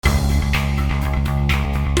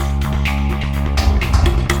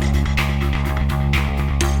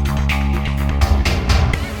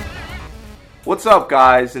What's up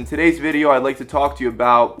guys? In today's video I'd like to talk to you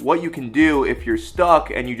about what you can do if you're stuck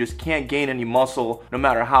and you just can't gain any muscle no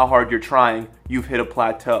matter how hard you're trying. You've hit a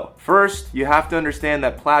plateau. First, you have to understand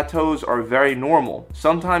that plateaus are very normal.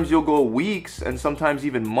 Sometimes you'll go weeks and sometimes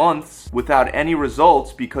even months without any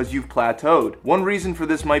results because you've plateaued. One reason for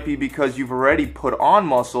this might be because you've already put on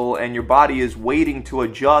muscle and your body is waiting to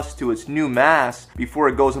adjust to its new mass before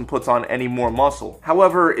it goes and puts on any more muscle.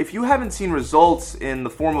 However, if you haven't seen results in the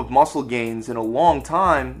form of muscle gains in a long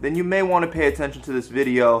time, then you may want to pay attention to this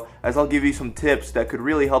video, as I'll give you some tips that could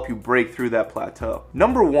really help you break through that plateau.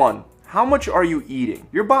 Number 1. How much are you eating?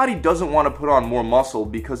 Your body doesn't want to put on more muscle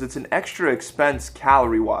because it's an extra expense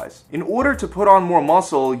calorie-wise. In order to put on more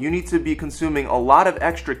muscle, you need to be consuming a lot of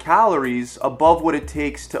extra calories above what it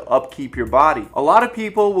takes to upkeep your body. A lot of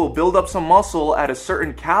people will build up some muscle at a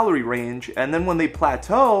certain calorie range, and then when they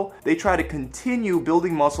plateau, they try to continue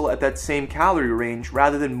building muscle at that same calorie range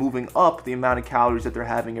rather than moving up the amount of calories that they're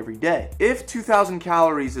having every day. If 2,000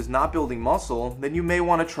 calories is not building muscle, then you may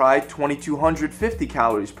want to try 2,250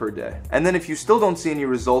 calories per day. And then if you still don't see any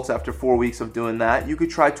results after 4 weeks of doing that, you could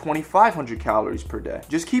try 2,500 calories per day.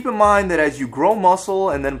 Just keep in mind that as you grow muscle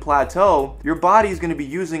and then plateau, your body is going to be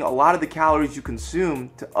using a lot of the calories you consume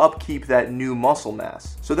to upkeep that new muscle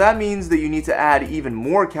mass. So that means that you need to add even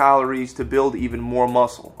more calories to build even more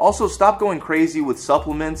muscle. Also, stop going crazy with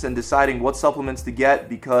supplements and deciding what supplements to get,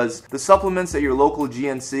 because the supplements at your local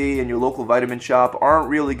GNC and your local vitamin shop aren't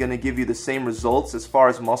really going to give you the same results as far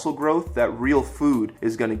as muscle growth that real food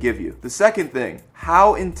is going to give you. The second thing,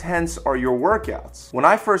 how intense are your workouts? When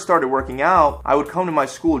I first started working out, I would come to my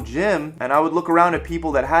school gym and I would look around at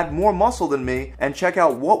people that had more muscle than me and check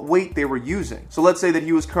out what weight they were using. So let's say that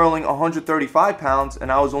he was curling 135 pounds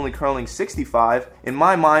and I was only curling 65. In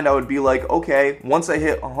my mind, I would be like, okay, once I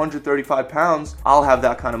hit 135 pounds, I'll have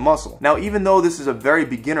that kind of muscle. Now, even though this is a very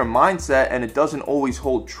beginner mindset and it doesn't always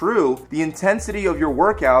hold true, the intensity of your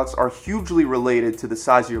workouts are hugely related to the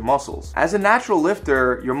size of your muscles. As a natural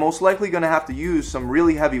lifter, you're most likely going to have to use some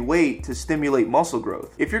really heavy weight to stimulate muscle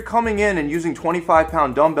growth. If you're coming in and using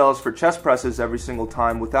 25-pound dumbbells for chest presses every single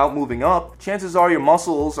time without moving up, chances are your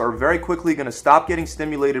muscles are very quickly going to stop getting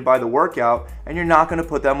stimulated by the workout and you're not going to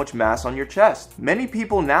put that much mass on your chest. Many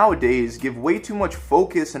people nowadays give way too much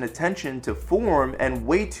focus and attention to form and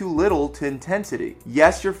way too little to intensity.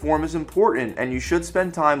 Yes, your form is important and you should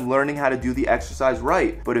spend time learning how to do the exercise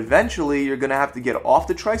right, but eventually you're going to have to get off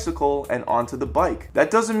the tricycle and onto the bike.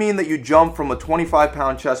 That doesn't mean that you jump from a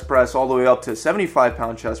 25-pound chest press all the way up to a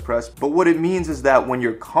 75-pound chest press, but what it means is that when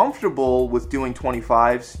you're comfortable with doing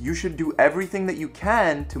 25s, you should do everything that you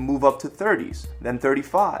can to move up to 30s, then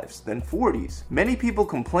 35s, then 40s. Many people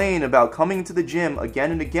complain about coming to the gym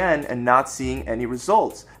again and again and not seeing any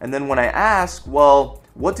results. And then when I ask, well,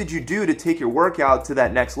 what did you do to take your workout to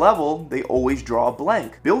that next level? They always draw a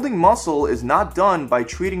blank. Building muscle is not done by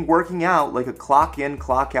treating working out like a clock in,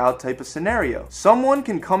 clock out type of scenario. Someone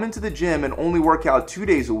can come into the gym and only work out 2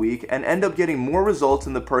 days a week and end up getting more results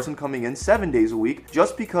than the person coming in 7 days a week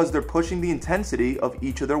just because they're pushing the intensity of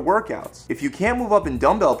each of their workouts. If you can't move up in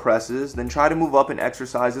dumbbell presses, then try to move up in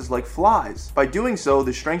exercises like flies. By doing so,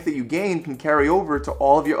 the strength that you gain can carry over to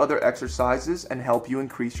all of your other exercises and help you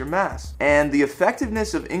increase your mass. And the effectiveness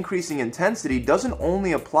of increasing intensity doesn't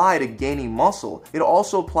only apply to gaining muscle, it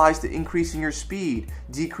also applies to increasing your speed,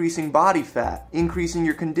 decreasing body fat, increasing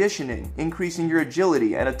your conditioning, increasing your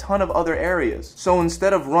agility, and a ton of other areas. So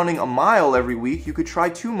instead of running a mile every week, you could try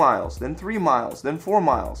 2 miles, then 3 miles, then 4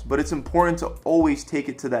 miles, but it's important to always take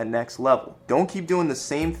it to that next level. Don't keep doing the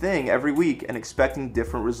same thing every week and expecting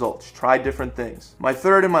different results. Try different things. My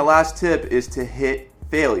third and my last tip is to hit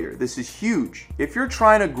failure. This is huge. If you're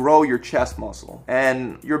trying to grow your chest muscle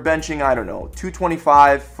and you're benching, I don't know,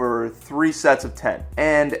 225 for 3 sets of 10,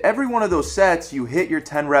 and every one of those sets you hit your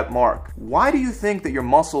 10 rep mark, why do you think that your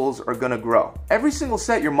muscles are gonna grow? Every single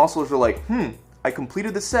set your muscles are like, I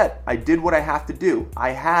completed the set. I did what I have to do. I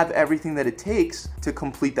have everything that it takes to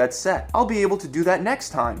complete that set. I'll be able to do that next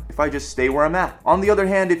time if I just stay where I'm at. On the other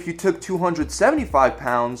hand, if you took 275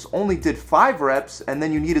 pounds, only did 5 reps, and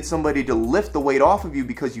then you needed somebody to lift the weight off of you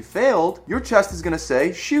because you failed, your chest is gonna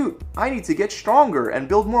say, shoot, I need to get stronger and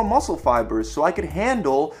build more muscle fibers so I could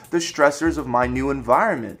handle the stressors of my new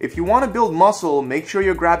environment. If you wanna build muscle, make sure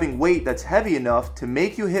you're grabbing weight that's heavy enough to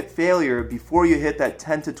make you hit failure before you hit that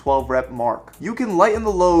 10 to 12 rep mark. You You can lighten the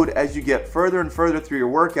load as you get further and further through your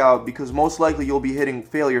workout because most likely you'll be hitting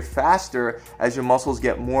failure faster as your muscles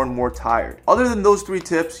get more and more tired. Other than those 3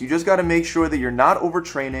 tips, you just got to make sure that you're not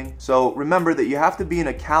overtraining. So remember that you have to be in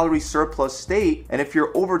a calorie surplus state, and if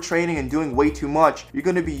you're overtraining and doing way too much, you're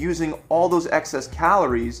going to be using all those excess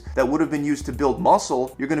calories that would have been used to build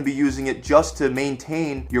muscle. You're going to be using it just to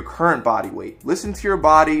maintain your current body weight. Listen to your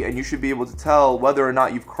body and you should be able to tell whether or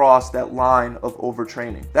not you've crossed that line of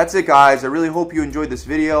overtraining. That's it, guys. I really hope you enjoyed this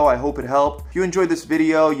video. I hope it helped. If you enjoyed this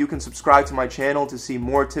video, you can subscribe to my channel to see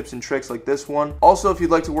more tips and tricks like this one. Also, if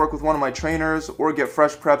you'd like to work with one of my trainers or get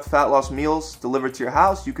fresh prepped fat loss meals delivered to your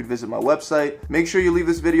house, you could visit my website. Make sure you leave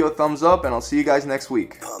this video a thumbs up, and I'll see you guys next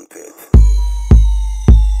week. Pump it.